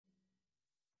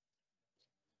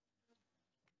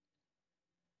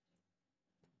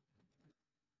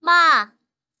妈，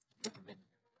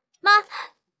妈，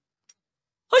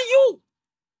哎呦，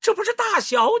这不是大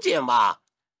小姐吗？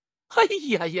哎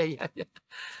呀呀呀呀！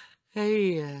哎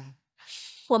呀，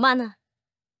我妈呢？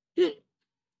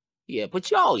也不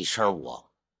叫一声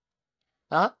我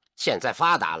啊！现在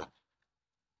发达了，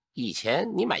以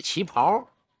前你买旗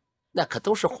袍，那可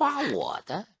都是花我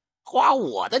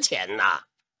的钱呐！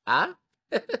啊，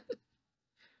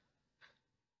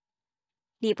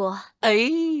李伯，哎，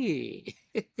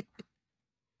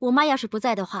我妈要是不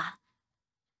在的话，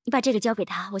你把这个交给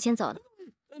她，我先走了。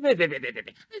别！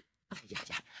哎呀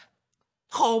呀，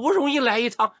好不容易来一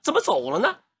趟，怎么走了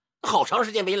呢？好长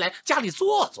时间没来，家里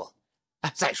坐坐。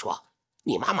哎，再说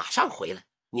你妈马上回来，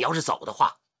你要是走的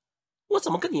话，我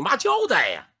怎么跟你妈交代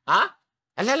呀？啊！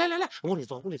来，屋里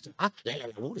坐啊！来，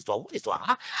屋里坐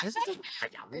啊！哎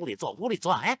呀，屋里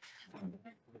坐，哎，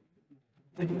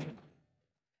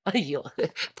哎呦，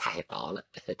太好了，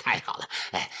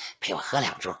哎，陪我喝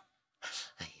2盅。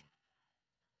哎呀，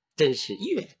真是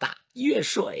越大越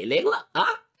水灵了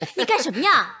啊！你干什么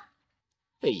呀？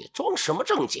哎呀，装什么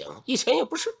正经？以前又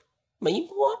不是没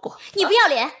摸过。你不要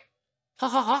脸！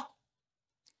好，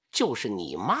就是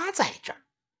你妈在这儿，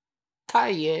她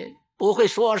也不会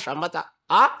说什么的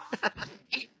啊。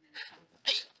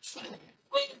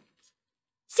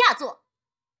下坐。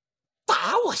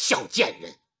打我，小贱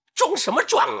人，装什么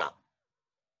装啊？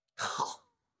好，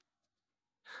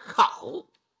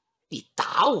你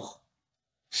打我，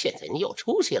现在你有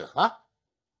出息了啊！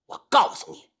我告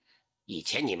诉你，以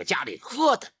前你们家里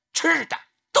喝的、吃的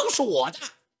都是我的。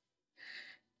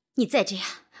你再这样，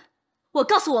我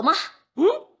告诉我妈。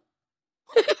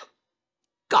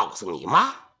告诉你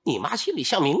妈，你妈心里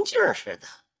像明镜似的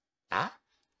啊！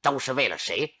都是为了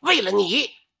谁？为了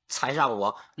你，才让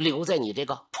我留在你这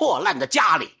个破烂的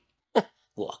家里。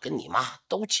我跟你妈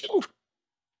都清楚，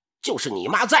就是你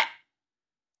妈在，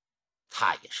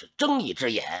她也是睁一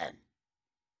只眼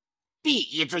闭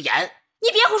一只眼。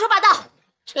你别胡说八道！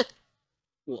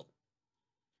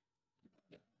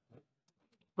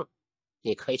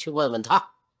你可以去问问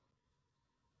她。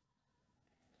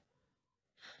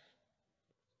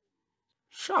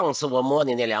上次我摸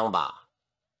你那2把，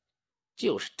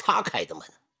就是她开的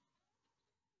门。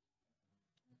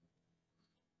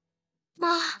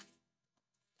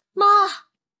妈，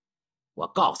我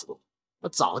告诉你，我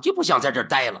早就不想在这儿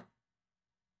待了。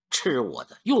吃我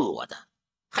的，用我的，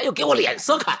还要给我脸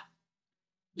色看，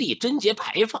立贞节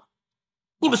牌坊，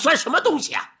你们算什么东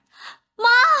西啊？妈，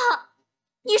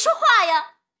你说话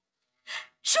呀！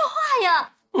说话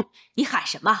呀！你喊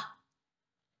什么？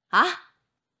啊？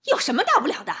有什么大不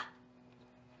了的？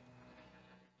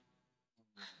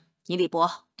你李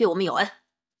伯对我们有恩。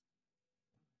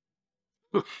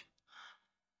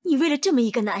你为了这么一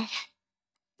个男人，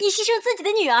你牺牲自己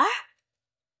的女儿？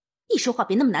你说话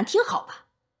别那么难听好吧？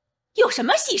有什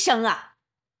么牺牲啊？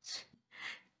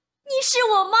你是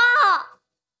我妈！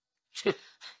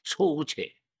出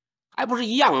去，还不是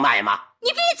一样卖吗？你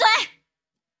闭嘴！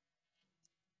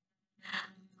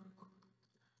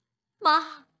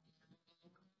妈，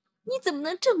你怎么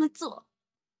能这么做？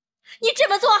你这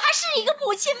么做还是一个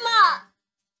母亲吗？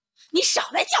你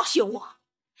少来教训我！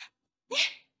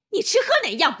你吃喝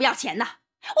哪样不要钱呢？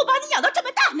我把你养到这么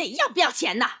大，哪一样不要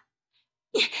钱呢？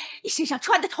你身上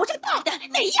穿的、头上戴的，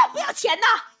哪一样不要钱呢？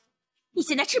你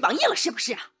现在翅膀硬了是不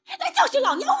是啊？来教训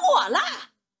老娘我了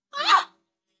啊！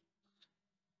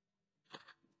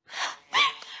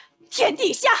天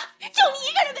底下就你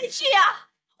一个人委屈呀！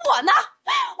我呢？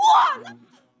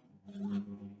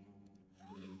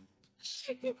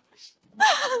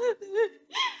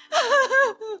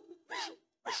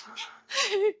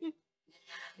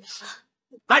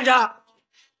慢着，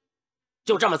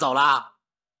就这么走了？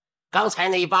刚才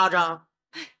那一巴掌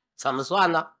怎么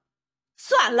算呢？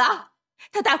算了，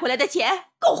他带回来的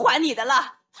钱够还你的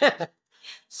了。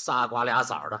仨瓜俩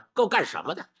枣的，够干什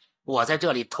么的？我在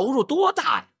这里投入多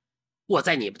大呀？我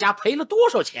在你们家赔了多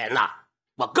少钱呢？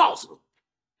我告诉你，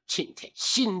今天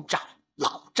新账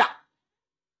老账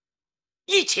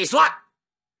一起算。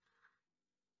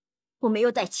我没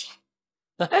有带钱。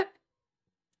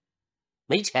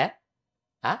没钱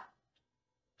啊？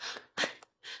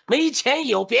没钱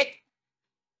有别。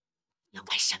要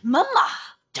干什么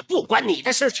嘛？这不关你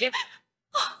的事情。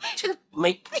这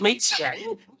没钱，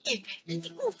你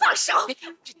给我放手！你给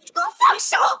我放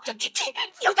手！你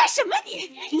要干什么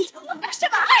你要干什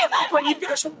么？你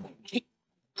别说，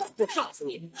我告诉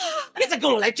你，别再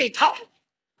跟我来这套。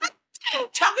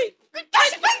长卫，干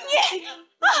什么你？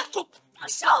放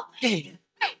手！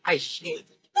哎呀，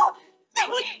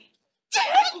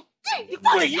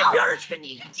滚一边去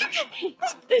你！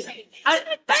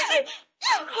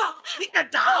你敢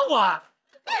打我？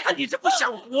看你这不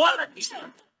想活了，你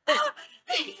干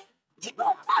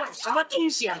什么东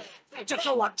西啊？在这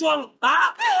跟我装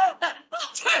啊？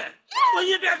去，滚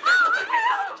一边！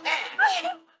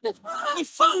你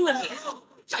疯了你！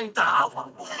敢打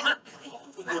我！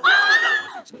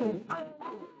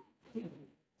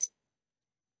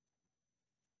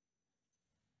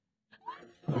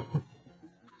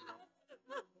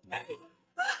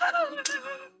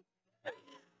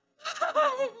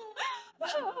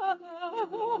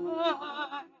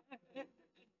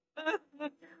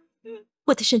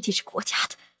我的身体是国家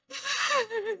的，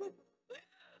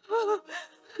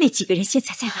那几个人现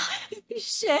在在哪？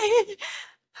谁？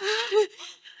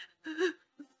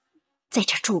在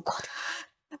这儿住过的，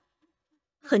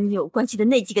和你有关系的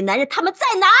那几个男人，他们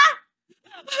在哪儿？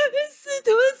司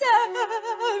徒在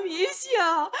米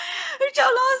小，赵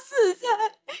老四在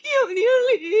永宁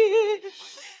里。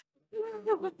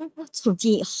从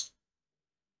今以后，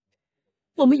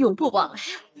我们永不往来。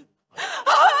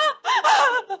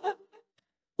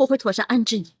我会妥善安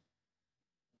置你。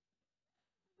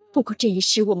不过这一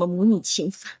世我们母女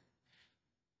情分，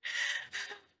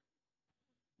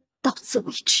到此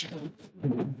为止。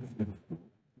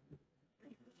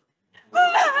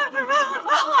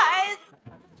孩子。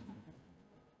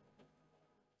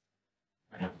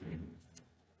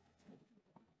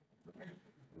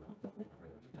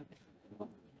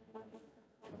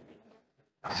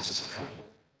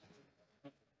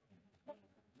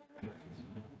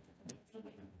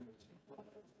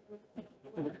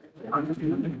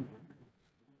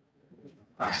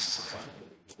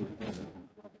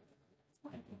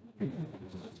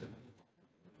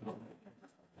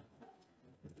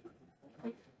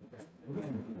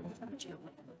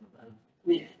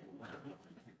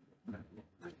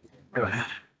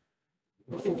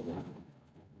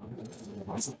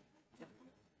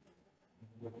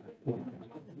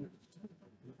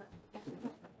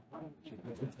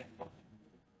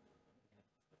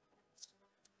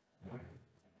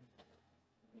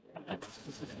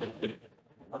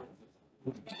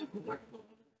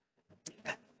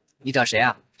你找谁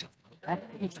啊？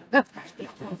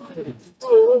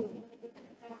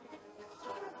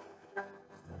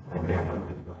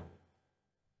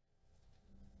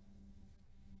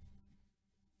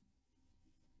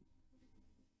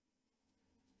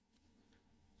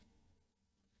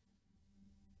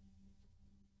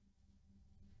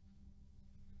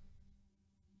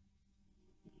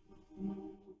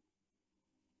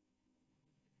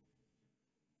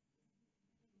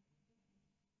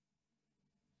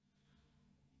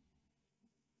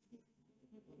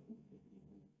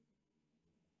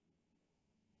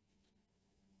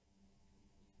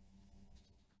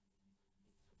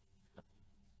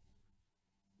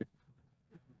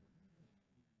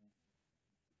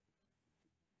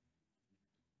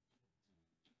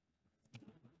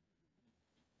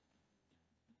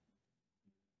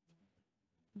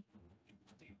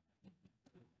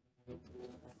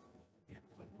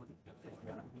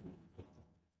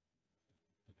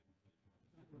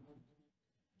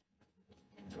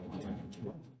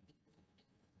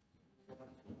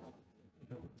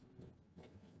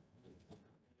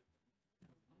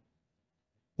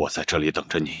我在这里等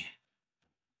着你。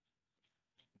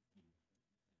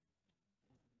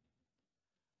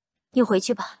你回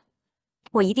去吧，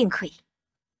我一定可以。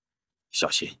小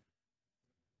心。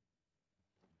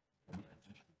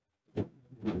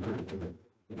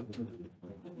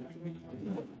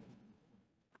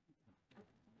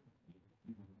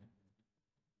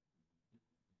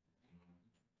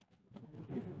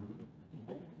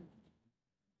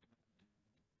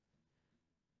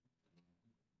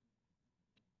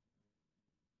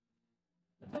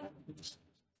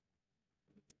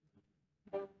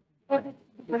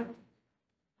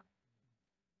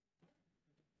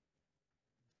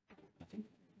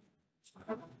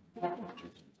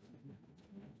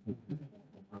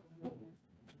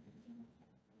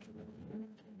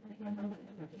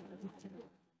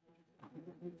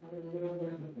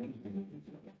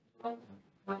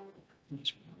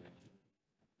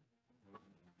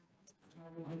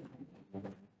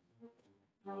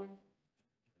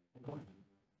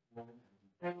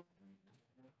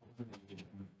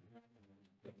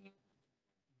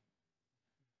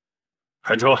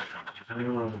开车。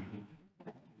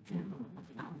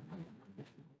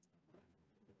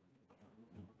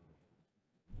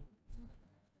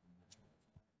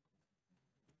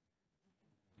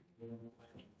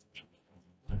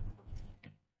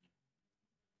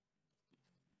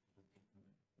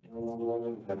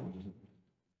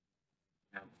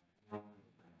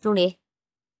钟离，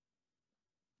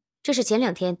这是前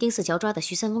2天丁四桥抓的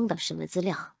徐三翁的审问资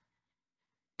料。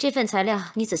这份材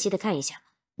料你仔细的看一下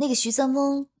吧。那个徐三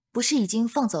翁不是已经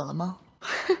放走了吗？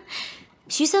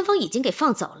徐三翁已经给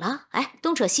放走了。哎，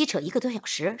东扯西扯1个多小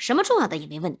时，什么重要的也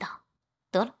没问到。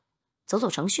得了，走走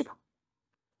程序吧。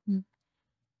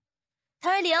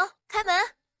唐瑞玲，开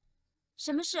门！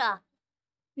什么事啊？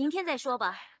明天再说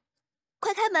吧。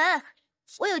快开门，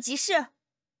我有急事。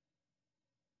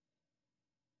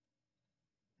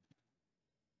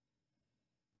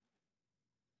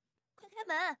快开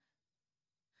门，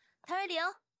唐瑞玲。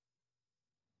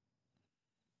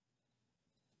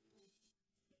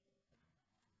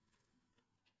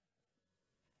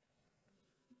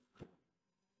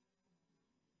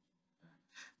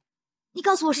你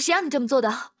告诉我是谁让你这么做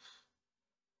的？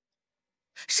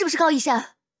是不是高一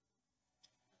山？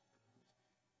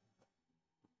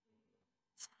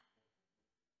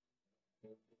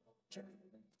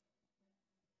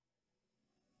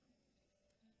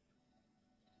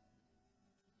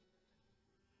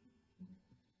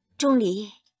钟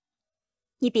离，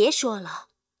你别说了，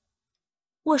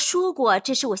我说过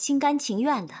这是我心甘情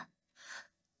愿的。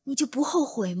你就不后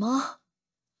悔吗？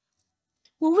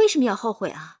我为什么要后悔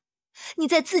啊？你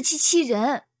在自欺欺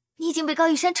人，你已经被高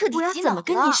一山彻底洗脑了。我要怎么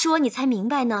跟你说你才明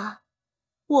白呢？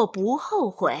我不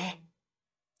后悔，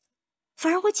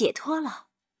反而我解脱了。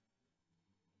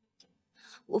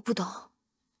我不懂，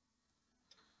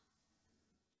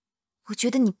我觉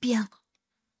得你变了。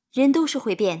人都是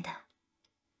会变的，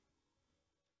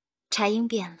柴英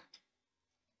变了，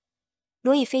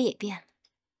罗亦菲也变了，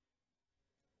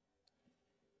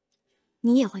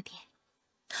你也会变。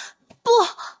不，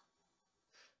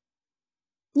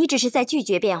你只是在拒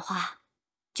绝变化，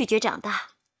拒绝长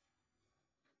大。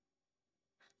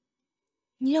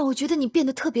你让我觉得你变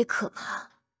得特别可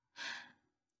怕。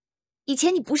以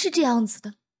前你不是这样子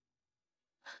的，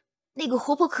那个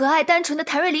活泼可爱、单纯的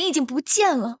谭瑞玲已经不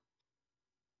见了。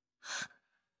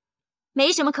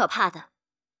没什么可怕的，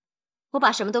我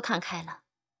把什么都看开了。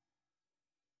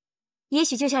也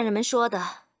许就像人们说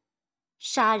的，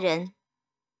杀人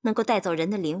能够带走人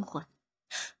的灵魂。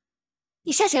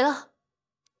你杀谁了？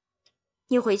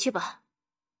你回去吧，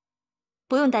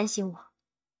不用担心我，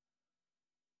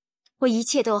我一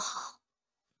切都好。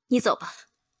你走吧。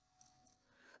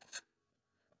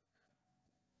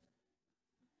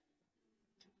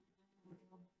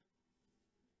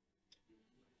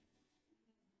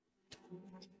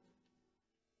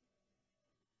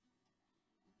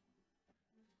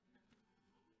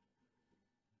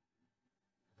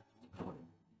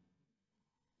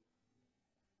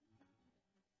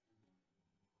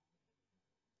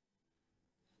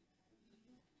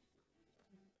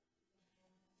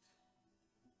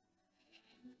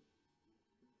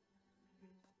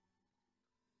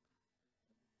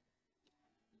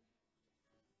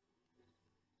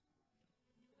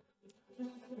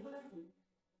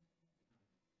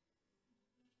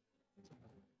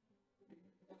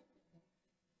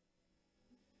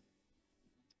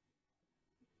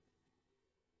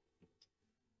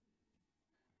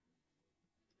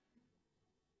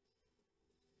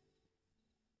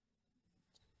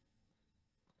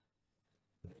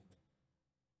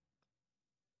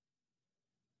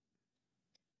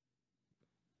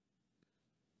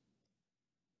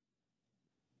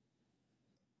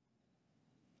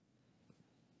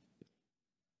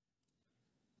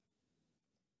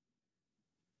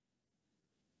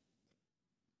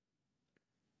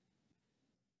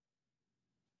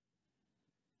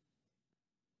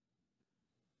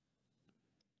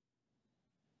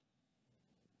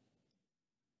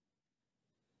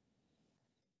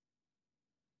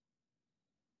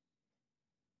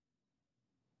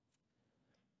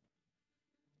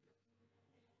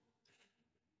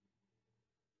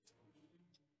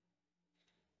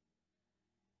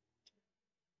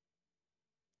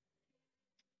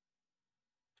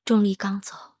钟离刚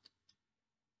走，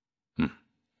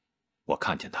我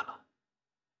看见他了。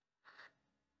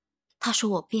他说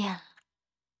我变了。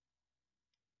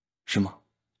是吗？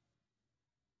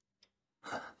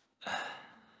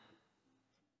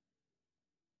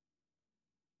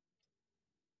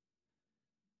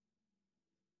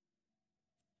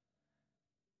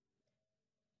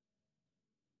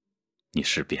你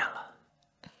是变了，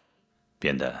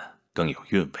变得更有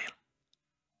韵味了，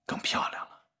更漂亮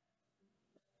了，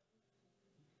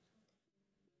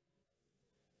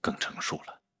更成熟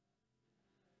了。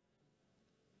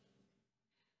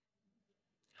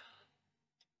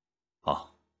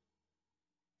好，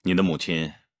你的母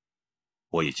亲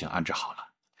我已经安置好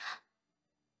了。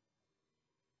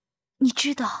你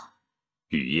知道？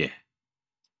雨夜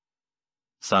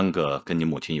，3个跟你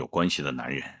母亲有关系的男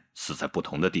人死在不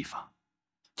同的地方，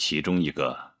其中一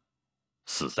个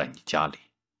死在你家里。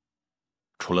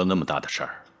出了那么大的事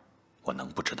儿，我能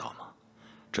不知道吗？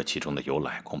这其中的由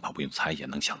来，恐怕不用猜也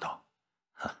能想到。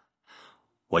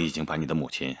我已经把你的母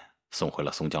亲送回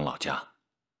了松江老家，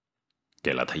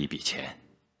给了她一笔钱，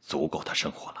足够她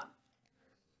生活了。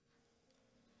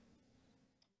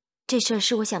这事儿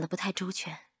是我想的不太周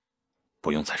全。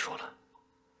不用再说了，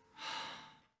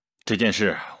这件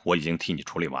事我已经替你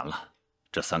处理完了。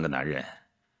这3个男人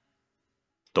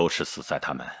都是死在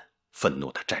他们愤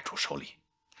怒的债主手里。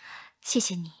谢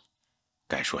谢你。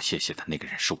该说谢谢的那个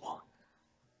人是我。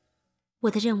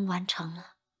我的任务完成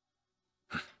了。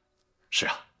是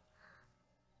啊。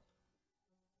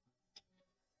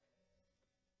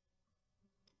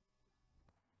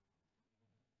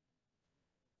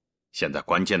现在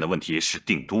关键的问题是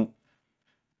定都。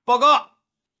报告，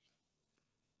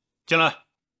进来。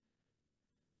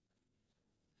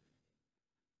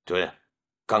主任，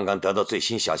刚刚得到最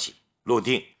新消息，陆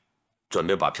定准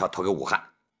备把票投给武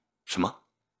汉。什么？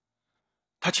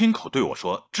他亲口对我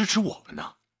说支持我们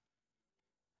呢。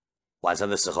晚上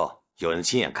的时候，有人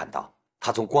亲眼看到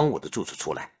他从光武的住处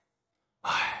出来。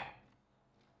唉，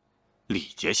礼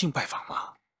节性拜访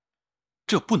嘛，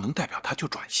这不能代表他就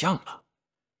转向了。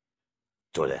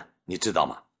主任，你知道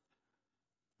吗？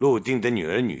陆定的女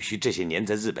儿女婿这些年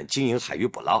在日本经营海域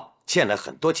捕捞，欠了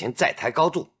很多钱，在台高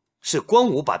筑，是光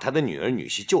武把他的女儿女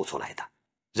婿救出来的，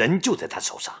人就在他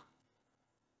手上。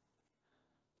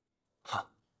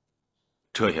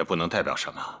这也不能代表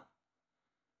什么。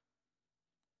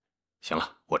行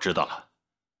了，我知道了，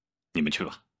你们去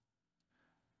吧。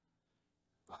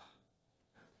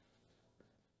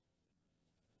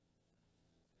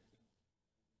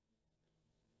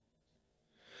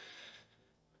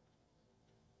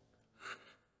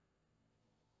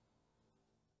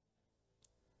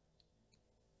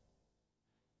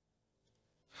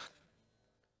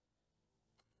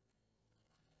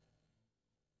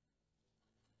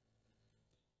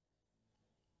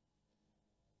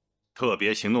特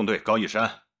别行动队高一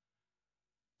山，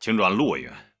请转陆委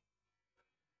员。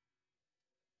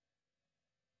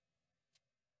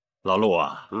老陆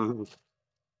啊，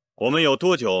我们有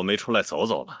多久没出来走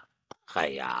走了？哎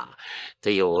呀，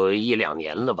得有1、2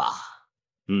年了吧？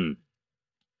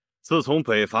自从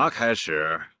北伐开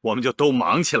始，我们就都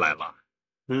忙起来了。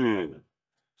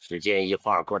时间一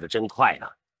晃过得真快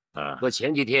啊！我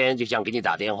前几天就想给你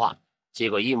打电话，结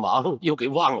果一忙又给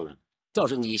忘了。倒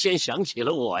是你先想起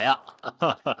了我呀！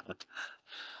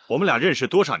我们俩认识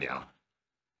多少年了？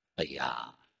哎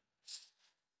呀，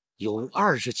有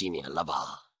20几年了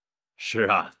吧？是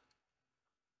啊，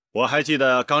我还记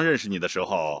得刚认识你的时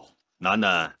候，楠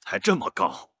楠才这么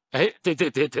高。哎，对，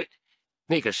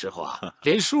那个时候啊，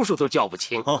连叔叔都叫不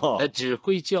清，只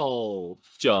会叫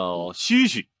嘘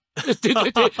嘘。对，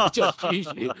叫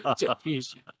嘘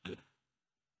嘘。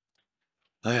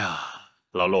哎呀，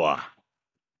老陆啊！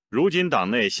如今党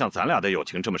内像咱俩的友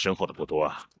情这么深厚的不多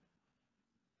啊。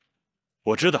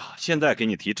我知道现在给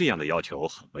你提这样的要求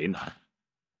很为难，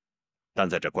但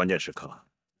在这关键时刻，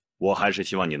我还是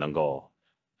希望你能够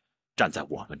站在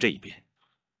我们这一边。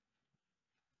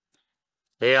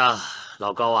哎呀，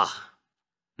老高啊，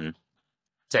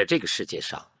在这个世界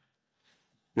上，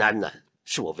楠楠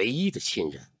是我唯一的亲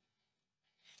人，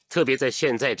特别在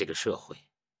现在这个社会，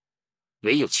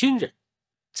唯有亲人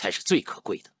才是最可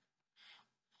贵的。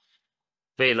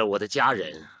为了我的家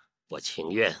人，我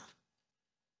情愿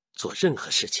做任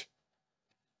何事情。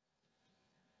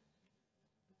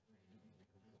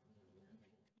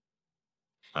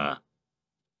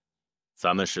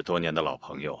咱们是多年的老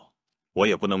朋友，我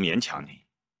也不能勉强你。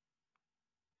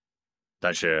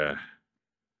但是，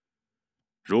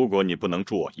如果你不能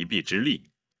助我一臂之力，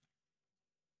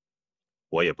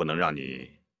我也不能让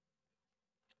你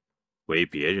为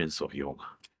别人所用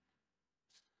啊。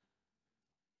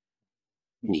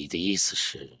你的意思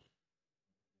是？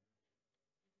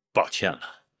抱歉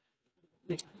了。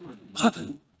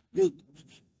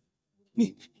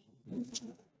你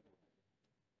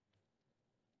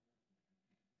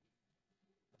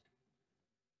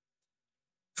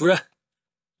主任，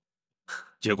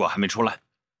结果还没出来。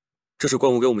这是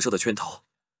关武给我们设的圈套。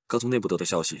刚从内部得到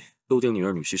消息，陆定女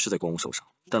儿女婿是在关武手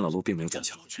上，但老陆并没有转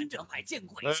向。这还见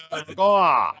鬼！高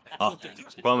啊！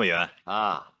关委员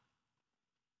啊，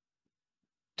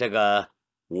这个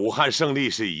武汉胜利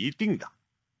是一定的，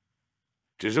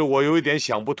只是我有一点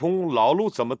想不通，老陆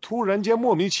怎么突然间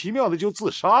莫名其妙的就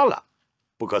自杀了？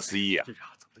不可思议啊！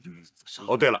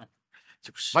哦，对了，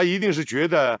他一定是觉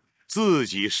得自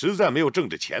己实在没有政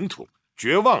治前途，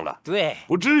绝望了。对，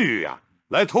不至于啊，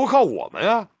来投靠我们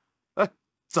啊！哎，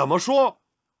怎么说，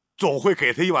总会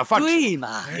给他一碗饭吃。对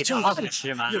嘛，给他饭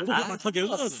吃嘛，把他给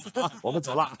饿死了。我们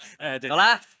走了。哎，对，走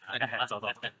了。走走。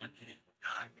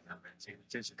这个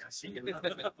真是可惜。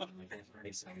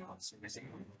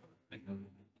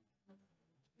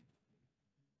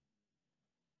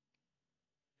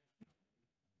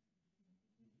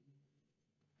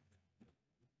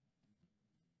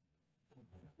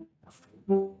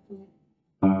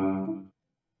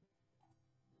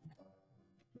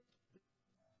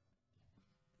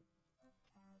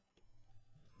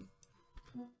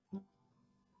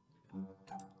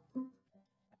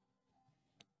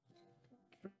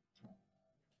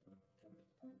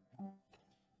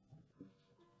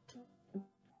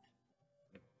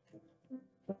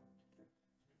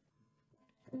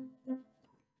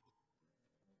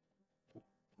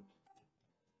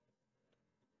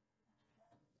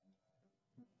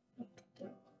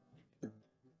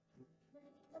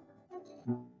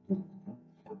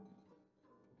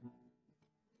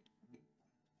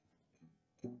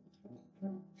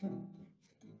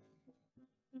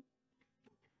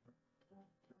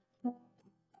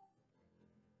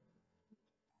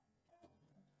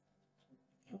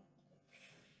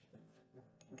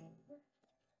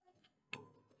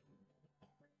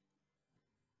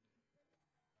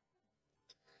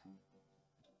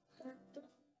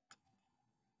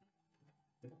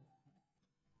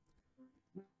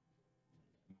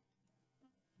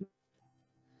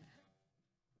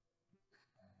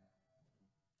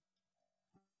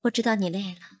我知道你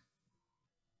累了，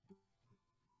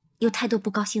有太多不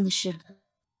高兴的事了。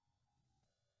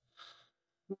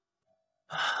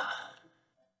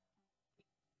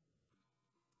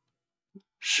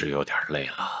是有点累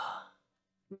了。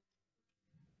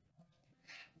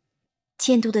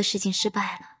监督的事情失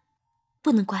败了，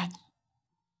不能怪你。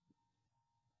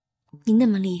你那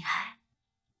么厉害，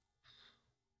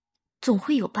总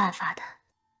会有办法的，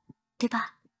对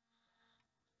吧？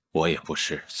我也不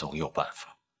是总有办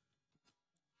法。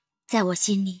在我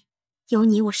心里，有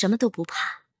你，我什么都不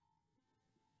怕。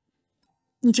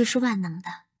你就是万能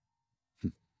的。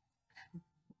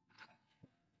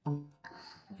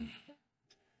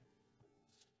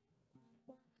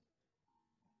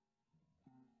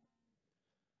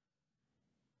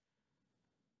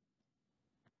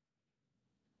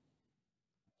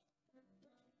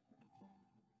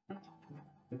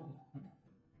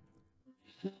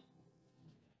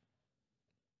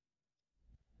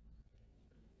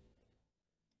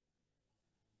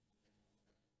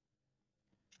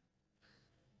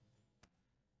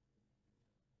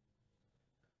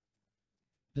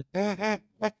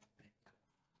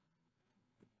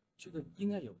觉得应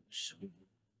该有什么？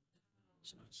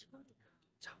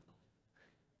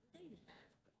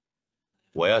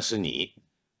我要是你，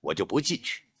我就不进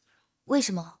去。为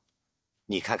什么？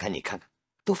你看看，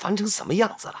都烦成什么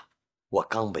样子了！我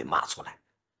刚被骂出来，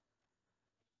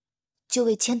就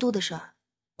为迁都的事儿，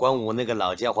关武那个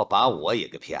老家伙把我也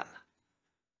给骗了，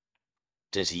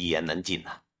真是一言难尽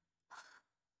呐。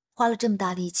花了这么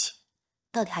大力气，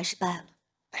到底还是败了。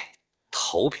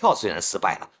投票虽然失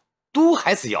败了，都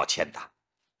还是要迁的。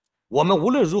我们无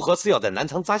论如何是要在南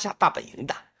昌扎下大本营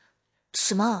的。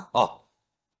什么？哦，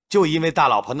就因为大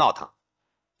老婆闹腾，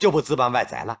就不置办外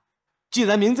宅了。既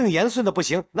然名正言顺的不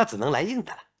行，那只能来硬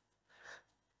的了。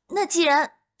那既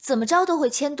然怎么着都会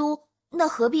迁都，那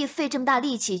何必费这么大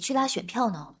力气去拉选票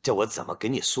呢？这我怎么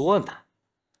跟你说呢？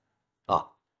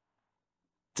哦，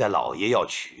这老爷要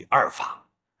娶二房，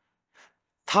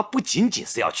他不仅仅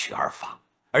是要娶二房，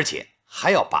而且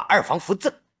还要把二房扶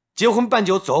正。结婚办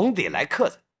酒总得来客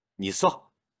人，你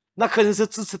说那客人是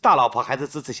支持大老婆还是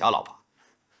支持小老婆？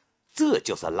这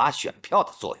就是拉选票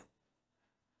的作用。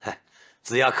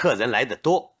只要客人来得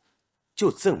多，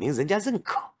就证明人家认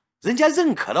可。人家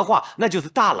认可的话，那就是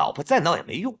大老婆再闹也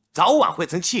没用，早晚会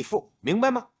成弃妇，明白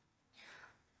吗？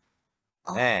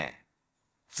哦，哎，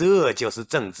这就是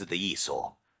政治的艺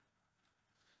术。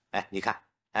哎，你看，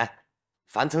哎，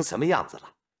烦成什么样子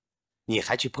了，你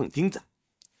还去碰钉子，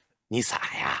你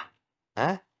傻呀？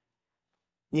啊，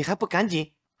你还不赶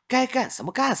紧该干什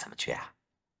么干什么去啊？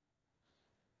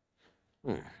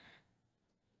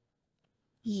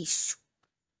艺术，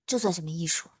这算什么艺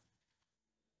术？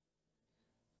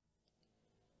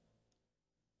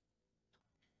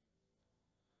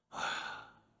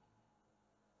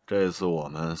这次我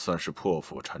们算是破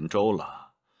釜沉舟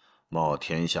了，冒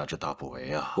天下之大不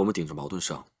韪啊！我们顶着矛盾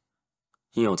上，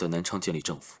硬要在南昌建立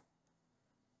政府，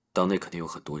党内肯定有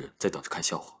很多人在等着看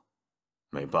笑话。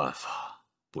没办法，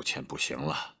不签不行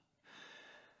了，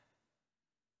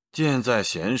箭在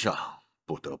弦上，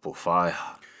不得不发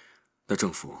呀。那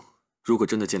政府如果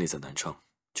真的建立在南昌，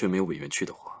却没有委员区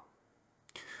的话，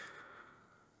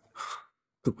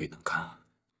更为难堪。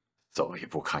走一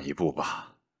步看一步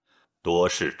吧，多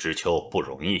事之秋不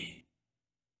容易。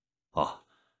哦，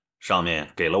上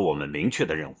面给了我们明确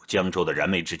的任务，江州的燃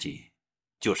眉之急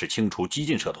就是清除激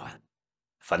进社团，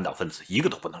反党分子一个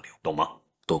都不能留，懂吗？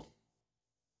懂。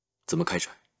怎么开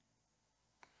展？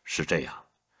是这样，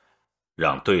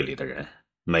让队里的人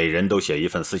每人都写一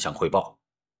份思想汇报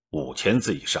，5000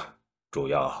字以上，主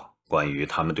要关于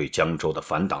他们对江州的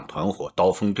反党团伙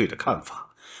刀锋队的看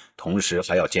法，同时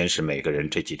还要监视每个人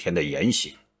这几天的言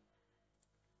行。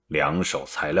2手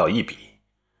材料一比，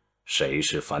谁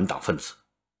是反党分子，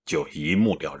就一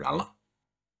目了然了。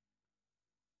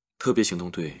特别行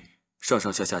动队上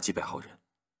上下下几百号人，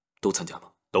都参加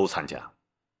吗？都参加，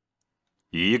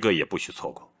一个也不许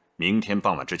错过。明天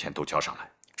傍晚之前都交上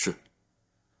来。是。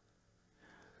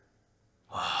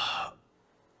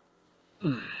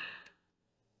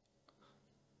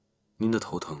您的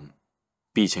头疼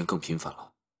比以前更频繁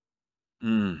了。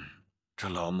这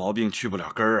老毛病去不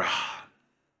了根儿啊。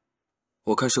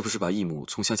我看是不是把义母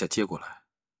从乡下接过来，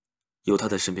有她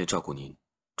在身边照顾您，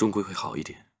终归会好一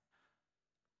点。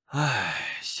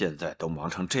唉，现在都忙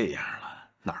成这样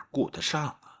了，哪顾得上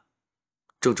啊？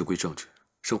政治归政治，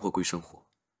生活归生活。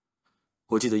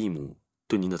我记得义母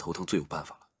对您的头疼最有办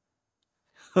法了。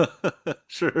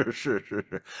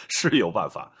是有办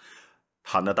法。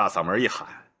他那大嗓门一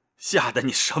喊，吓得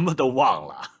你什么都忘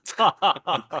了。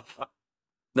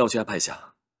那我去安排一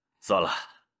下。算了，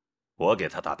我给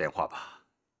他打电话吧。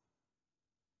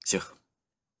行，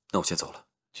那我先走了。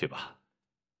去吧。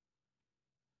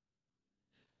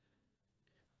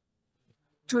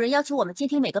主任要求我们监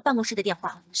听每个办公室的电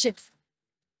话。是。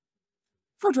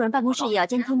副主任办公室也要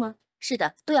监听吗？是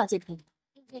的，都要监听。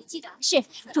是。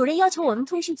主任要求我们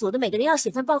通讯组的每个人要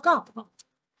写份报告。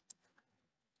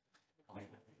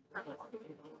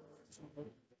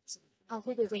哦，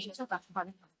对，好的。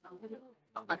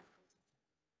好的。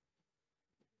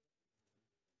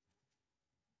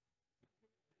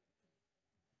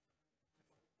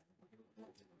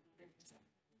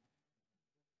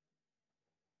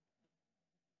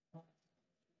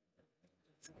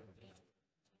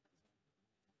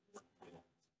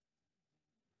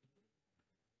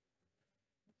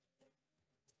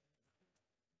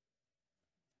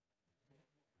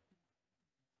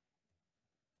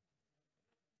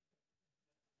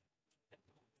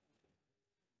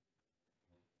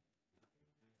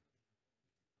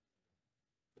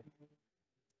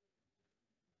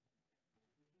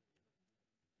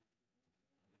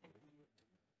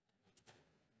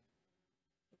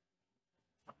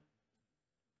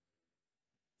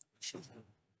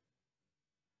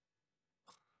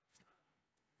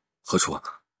何处啊？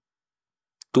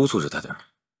督促着他点儿，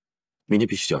明天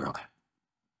必须交上来。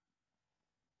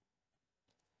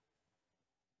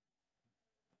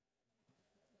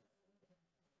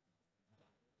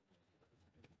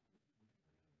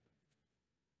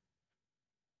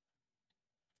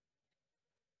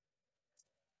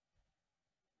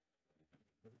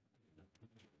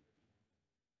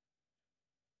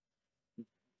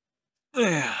哎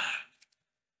呀，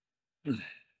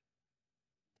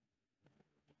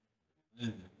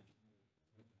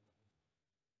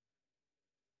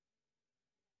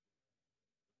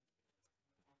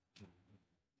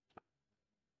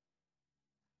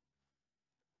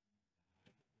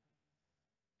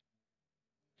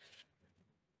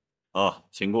哦，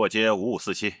请给我接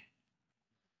5547。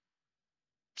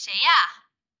谁呀？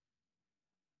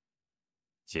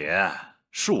姐，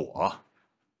是我。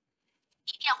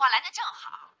你电话来的正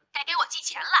好，该给我寄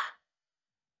钱了。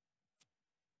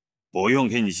不用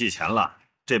给你寄钱了，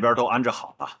这边都安置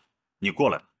好了。你过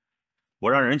来吧，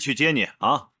我让人去接你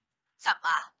啊。怎么，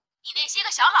你那些个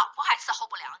小老婆还伺候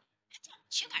不了你？叫你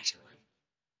去干什么？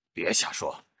别瞎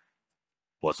说，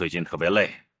我最近特别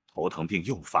累，头疼病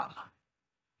又犯了，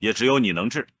也只有你能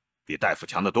治，比大夫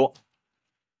强得多。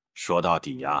说到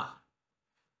底呀，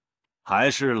还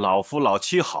是老夫老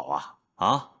妻好啊！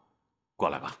啊，过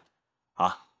来吧，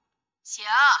啊。行，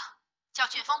叫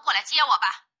俊峰过来接我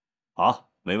吧。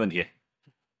好，没问题。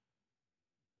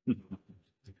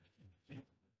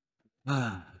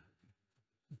嗯。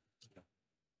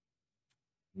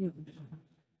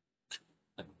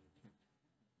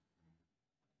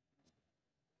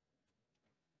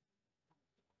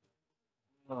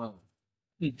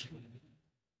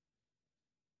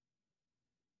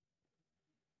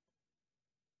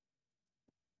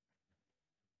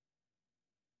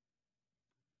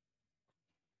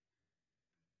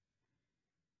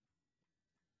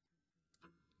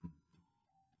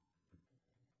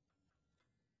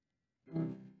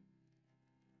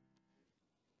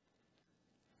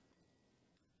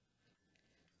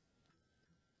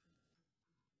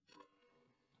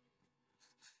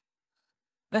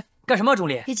干什么？钟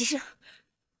离，别急事。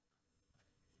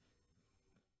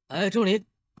哎，钟离，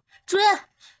主任，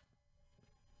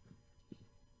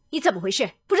你怎么回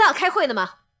事？不知道开会呢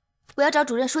吗？我要找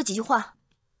主任说几句话。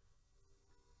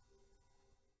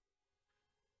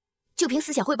就凭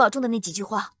思想汇报中的那几句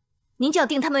话，您就要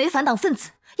定他们为反党分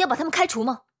子，要把他们开除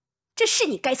吗？这是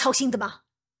你该操心的吗？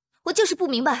我就是不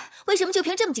明白，为什么就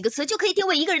凭这么几个词就可以定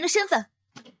位一个人的身份？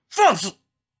放肆！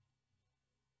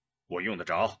我用得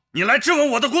着你来质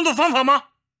问我的工作方法吗？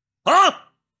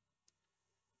啊！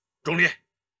钟离，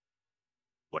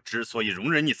我之所以容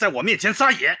忍你在我面前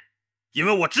撒野，因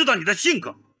为我知道你的性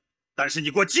格。但是你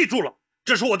给我记住了，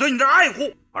这是我对你的爱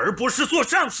护，而不是做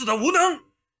上司的无能。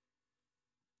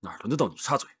哪轮得到你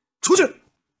插嘴？出去！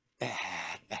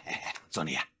钟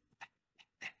离，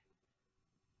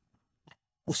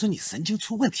我说你神经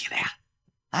出问题了呀？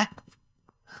啊？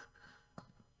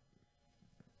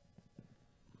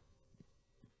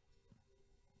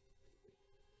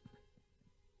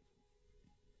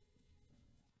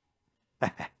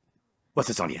我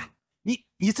说钟离，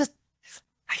你这，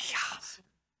哎呀，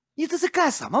你这是干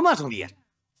什么嘛，钟离？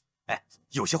哎，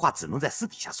有些话只能在私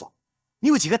底下说，你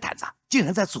有几个胆子，竟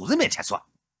然在主任面前说？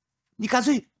你干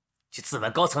脆去质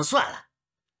问高层算了。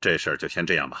这事儿就先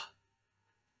这样吧。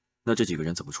那这几个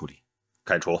人怎么处理？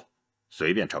开除，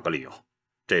随便找个理由。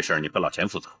这事儿你和老钱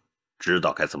负责，知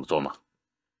道该怎么做吗？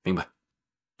明白。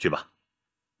去吧，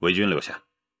维军留下。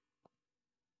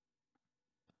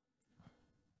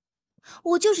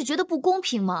我就是觉得不公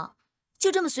平嘛，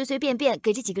就这么随随便便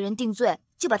给这几个人定罪，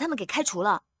就把他们给开除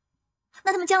了，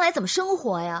那他们将来怎么生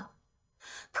活呀？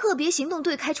特别行动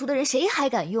队开除的人谁还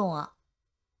敢用啊？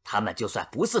他们就算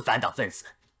不是反党分子，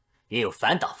也有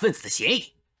反党分子的嫌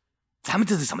疑。咱们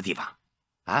这是什么地方？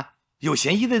啊，有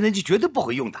嫌疑的人就绝对不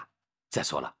会用的。再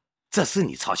说了，这是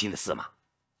你操心的事吗？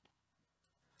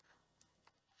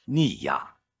你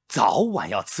呀，早晚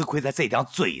要吃亏在这张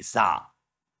嘴上。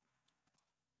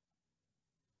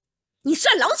你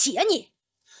算老几啊你？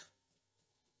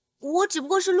我只不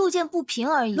过是路见不平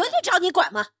而已。轮得着你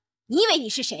管吗？你以为你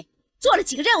是谁？做了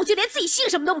几个任务就连自己姓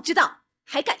什么都不知道，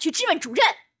还敢去质问主任？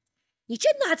你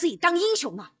真拿自己当英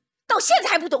雄吗？到现在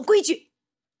还不懂规矩，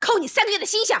扣你3个月的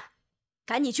薪饷，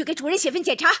赶紧去给主任写份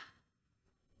检查。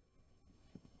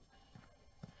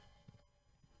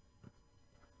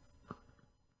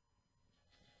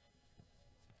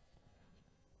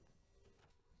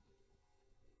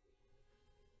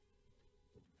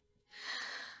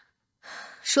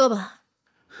说吧。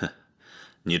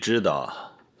你知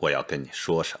道我要跟你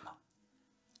说什么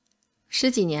10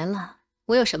几年了，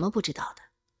我有什么不知道的？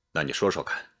那你说说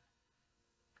看。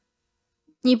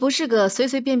你不是个随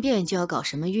随便便就要搞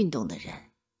什么运动的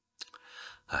人。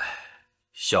哎，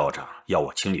校长要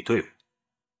我清理队伍。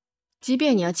即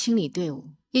便你要清理队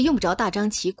伍，也用不着大张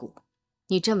旗鼓。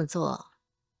你这么做，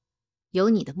有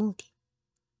你的目的。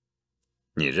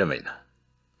你认为呢？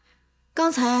刚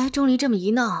才钟离这么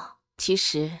一闹，其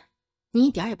实你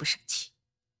一点也不生气，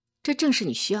这正是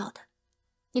你需要的。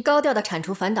你高调的铲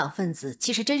除反党分子，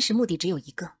其实真实目的只有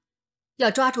一个，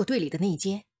要抓住队里的内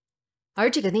奸，而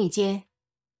这个内奸，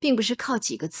并不是靠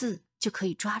几个字就可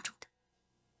以抓住的。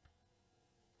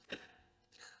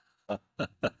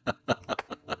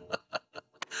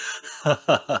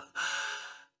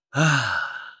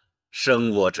生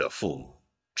我者父母，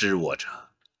知我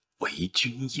者为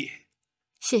君也。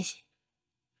谢谢。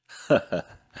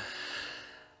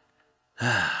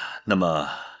那么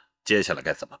接下来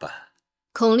该怎么办？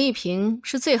孔丽萍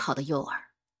是最好的诱饵，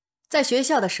在学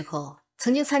校的时候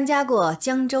曾经参加过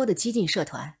江州的激进社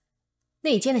团，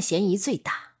内奸的嫌疑最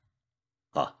大。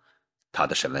啊，他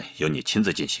的审问由你亲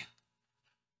自进行。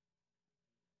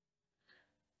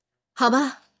好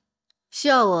吧，需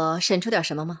要我审出点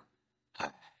什么吗？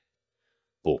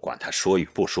不管他说与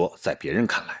不说，在别人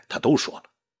看来他都说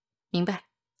了。明白。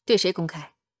对谁公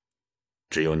开？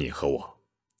只有你和我。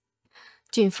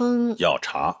俊峰要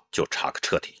查就查个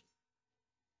彻底。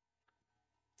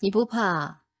你不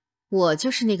怕我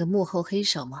就是那个幕后黑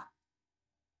手吗？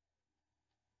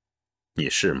你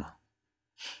是吗？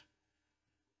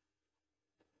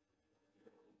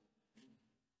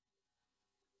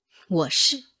我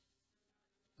是。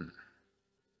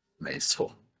没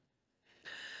错。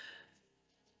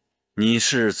你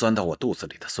是钻到我肚子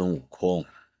里的孙悟空。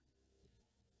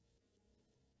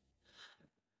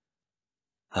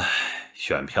唉，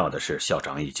选票的事，校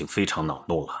长已经非常恼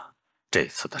怒了。这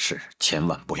次的事千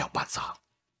万不要办砸。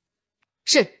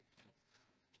是。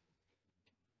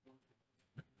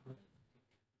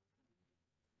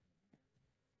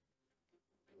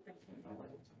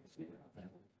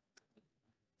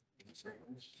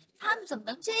他们怎么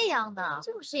能这样呢？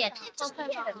就是也太过分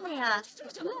了。对呀，这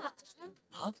什么呀？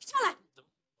啊，上来！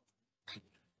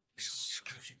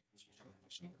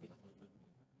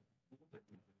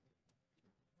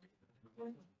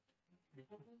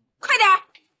快点儿！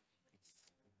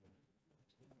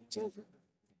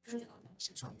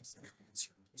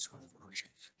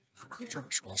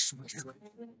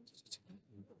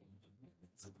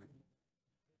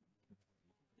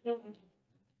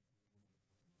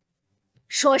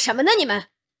说什么呢？你们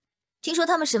听说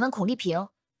他们审问孔丽萍，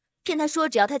骗他说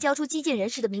只要他交出激进人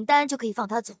士的名单就可以放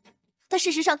他走，但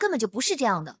事实上根本就不是这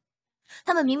样的。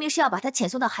他们明明是要把他遣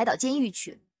送到海岛监狱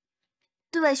去，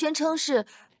对外宣称是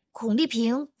孔丽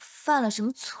萍犯了什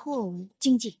么错误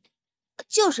经济，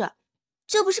就是，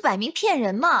这不是摆明骗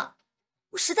人吗？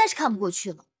我实在是看不过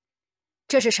去了。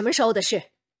这是什么时候的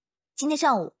事？今天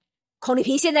上午。孔丽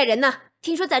萍现在人呢？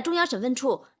听说在中央审问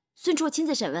处，孙处亲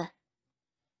自审问。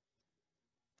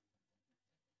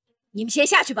你们先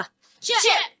下去吧。是。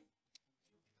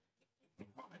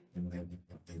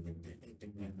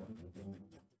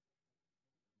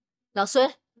老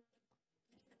孙，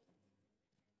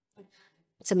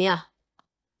怎么样？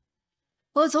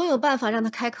我总有办法让他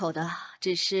开口的，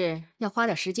只是要花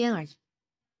点时间而已。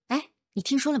哎，你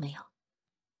听说了没有？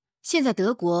现在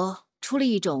德国出了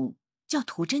一种叫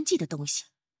吐真剂的东西，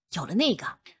有了那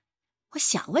个，我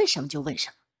想问什么就问什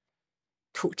么。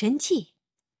吐真剂，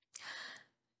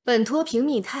苯托平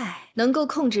蜜肽能够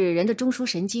控制人的中枢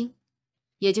神经，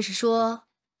也就是说，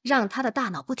让他的大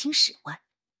脑不听使唤。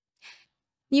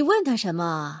你问他什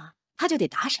么，他就得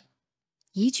答什么，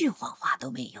一句谎话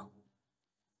都没有。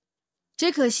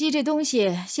只可惜这东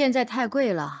西现在太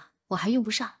贵了，我还用不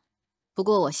上。不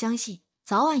过我相信，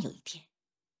早晚有一天，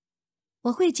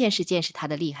我会见识见识他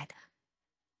的厉害的。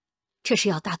这是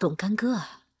要大动干戈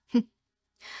啊！哼，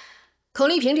孔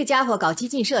丽萍这家伙搞激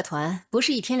进社团，不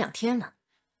是一天两天了，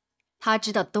他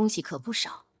知道的东西可不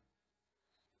少。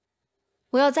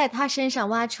我要在他身上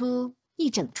挖出一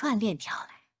整串链条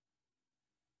来。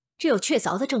这有确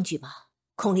凿的证据吗？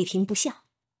孔丽萍不像。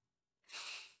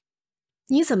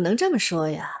你怎么能这么说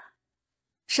呀？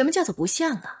什么叫做不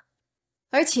像啊？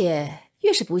而且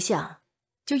越是不像，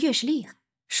就越是厉害，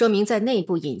说明在内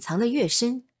部隐藏的越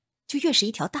深，就越是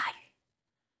一条大鱼。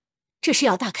这是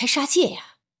要大开杀戒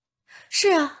呀！是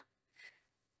啊，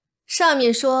上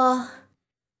面说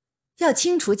要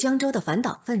清除江州的反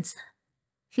党分子。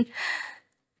哼，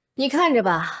你看着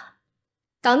吧，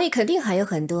党内肯定还有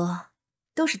很多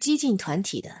都是激进团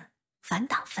体的反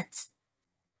党分子。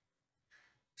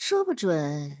说不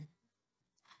准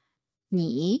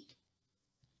你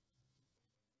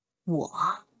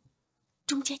我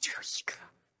中间就有一个。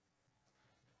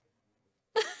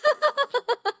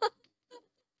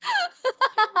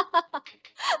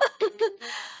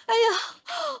哎呀，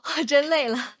我真累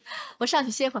了，我上去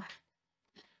歇会儿。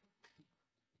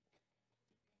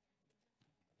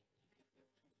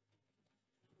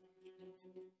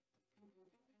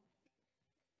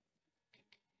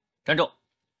站住！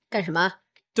干什么？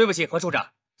对不起，何处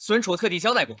长，孙处特地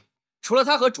交代过，除了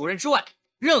他和主任之外，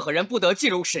任何人不得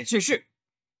进入审讯室。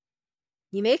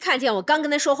你没看见我刚跟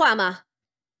他说话吗？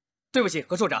对不起，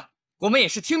何处长，我们也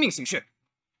是听命行事。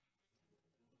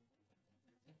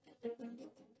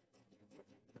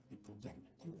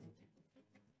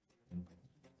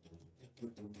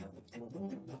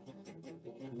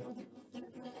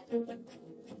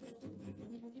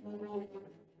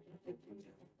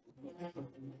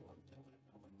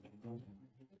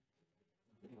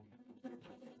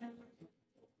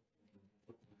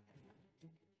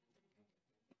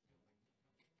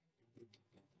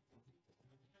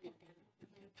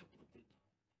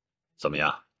怎么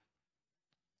样？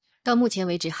到目前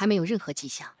为止还没有任何迹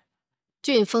象。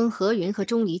俊峰、何云和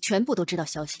钟离全部都知道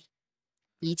消息，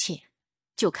一切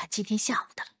就看今天下午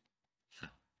的了。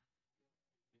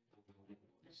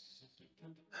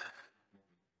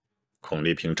孔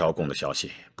丽萍招供的消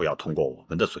息，不要通过我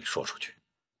们的嘴说出去。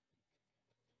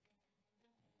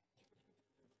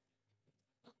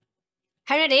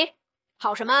韩瑞林，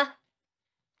好什么？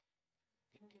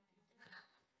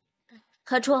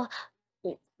何处，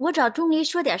我找钟离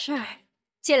说点事儿。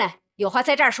进来，有话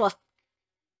在这儿说。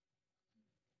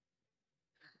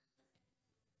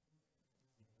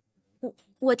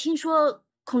我听说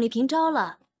孔丽萍招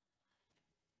了。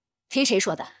听谁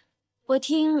说的？我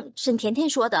听沈甜甜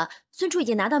说的，孙处已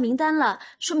经拿到名单了，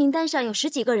说名单上有10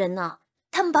几个人呢。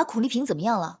他们把孔丽萍怎么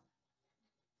样了？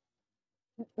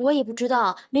我也不知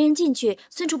道，没人进去，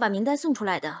孙处把名单送出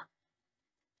来的。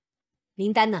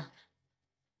名单呢？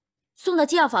送到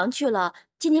机要房去了。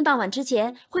今天傍晚之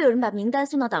前会有人把名单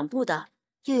送到党部的。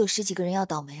又有10几个人要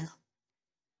倒霉了。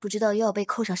不知道又要被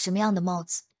扣上什么样的帽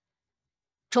子。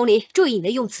钟离，注意你的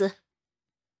用词。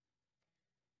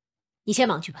你先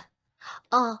忙去吧。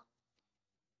哦。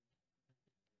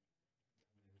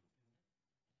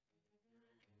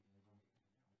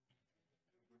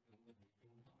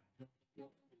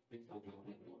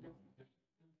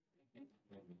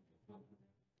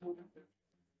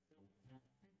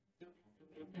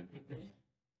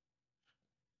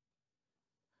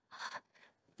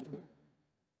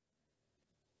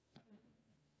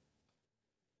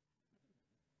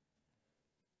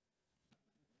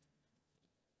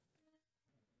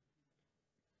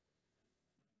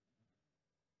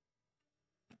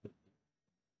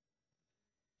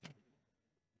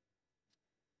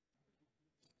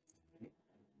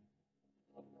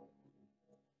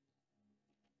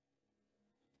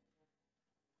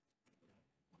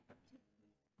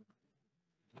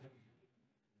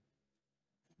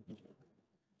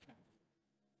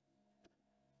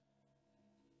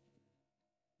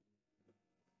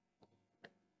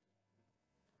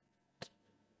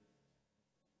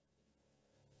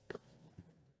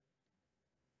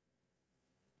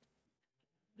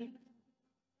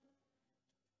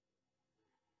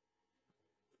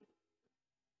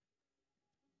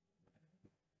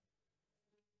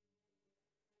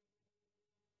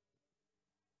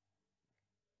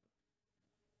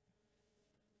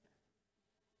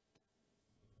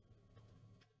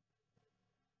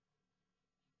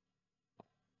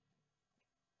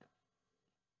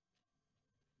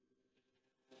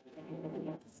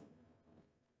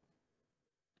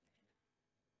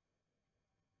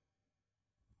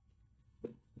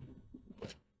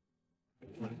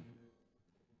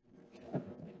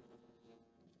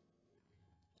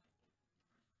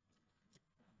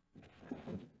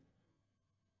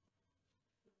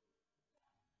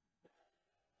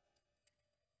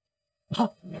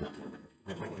好，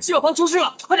西宝房出事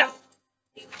了，快点！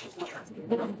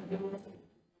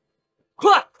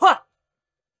快！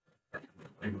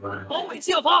保卫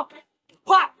西宝房，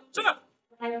快！是。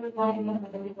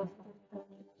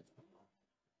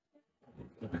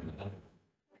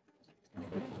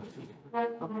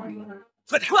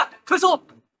快速！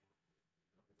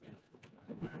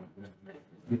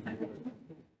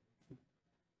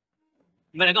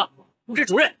你们两个通知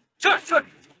主任。是。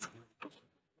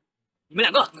你们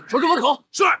两个守住门口。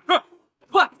是。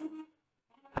快！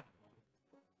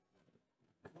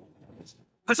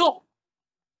快速！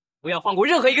不要放过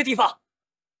任何一个地方。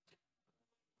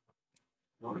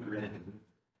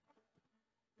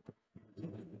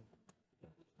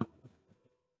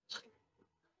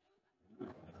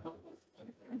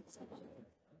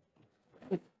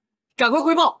赶快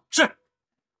汇报。是。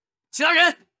其他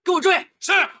人跟我追。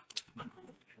是。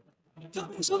这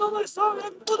里收到的所有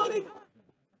人不得离开。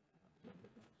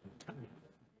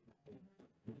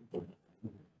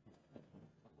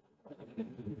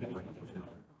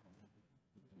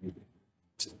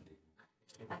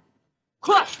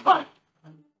快！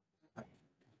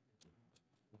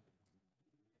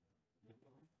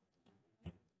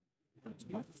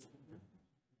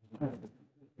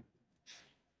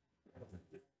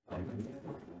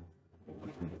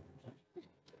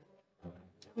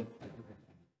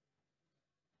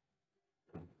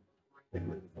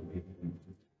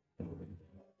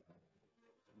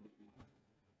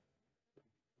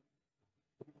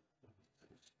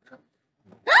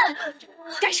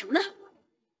干什么呢？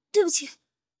对不起。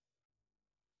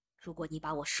如果你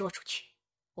把我说出去，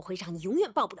我会让你永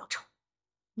远报不了仇。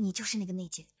你就是那个内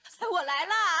奸。我来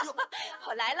了，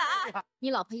我来了啊！你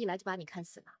老婆一来就把你看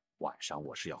死了。晚上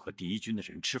我是要和第一军的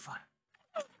人吃饭。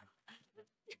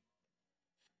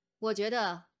我觉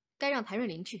得该让谭瑞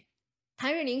玲去。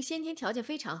谭瑞玲先天条件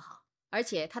非常好，而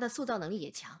且她的塑造能力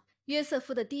也强。约瑟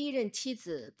夫的第一任妻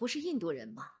子不是印度人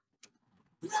吗？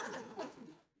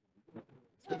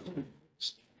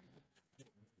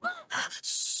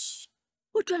嘘，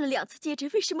我转了2次戒指，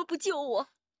为什么不救我？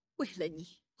为了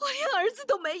你，我连儿子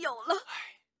都没有了。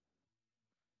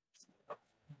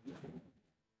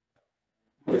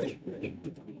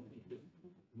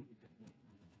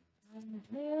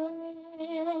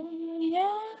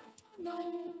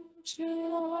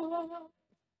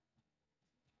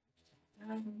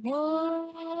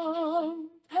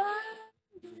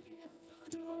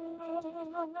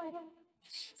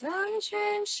在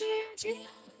全世界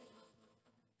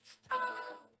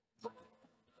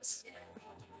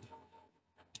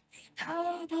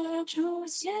他的出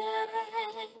现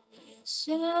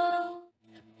像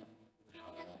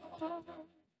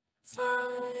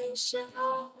在小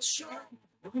说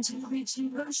用尽力气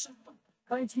的手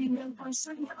白天阳光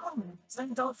闪耀再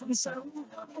到风沙舞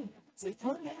最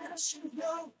讨厌的时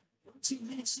候经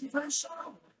历几番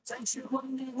伤，再去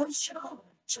忘你微笑。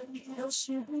正义有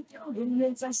些不掉，永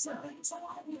远在下一座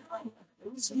鸟。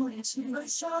如今练起微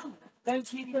笑，代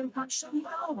替人怕生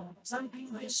老。在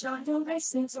冰杯下有泪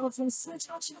水，早从死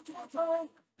角去脱逃。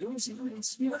如今练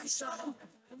起微笑，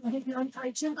黑暗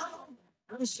太煎熬。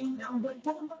让心两位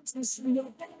光芒才是有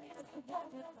对你的不保。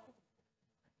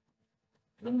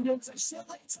永远在血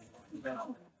泪中荣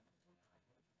耀，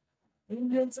永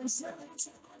远在血泪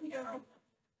中荣耀。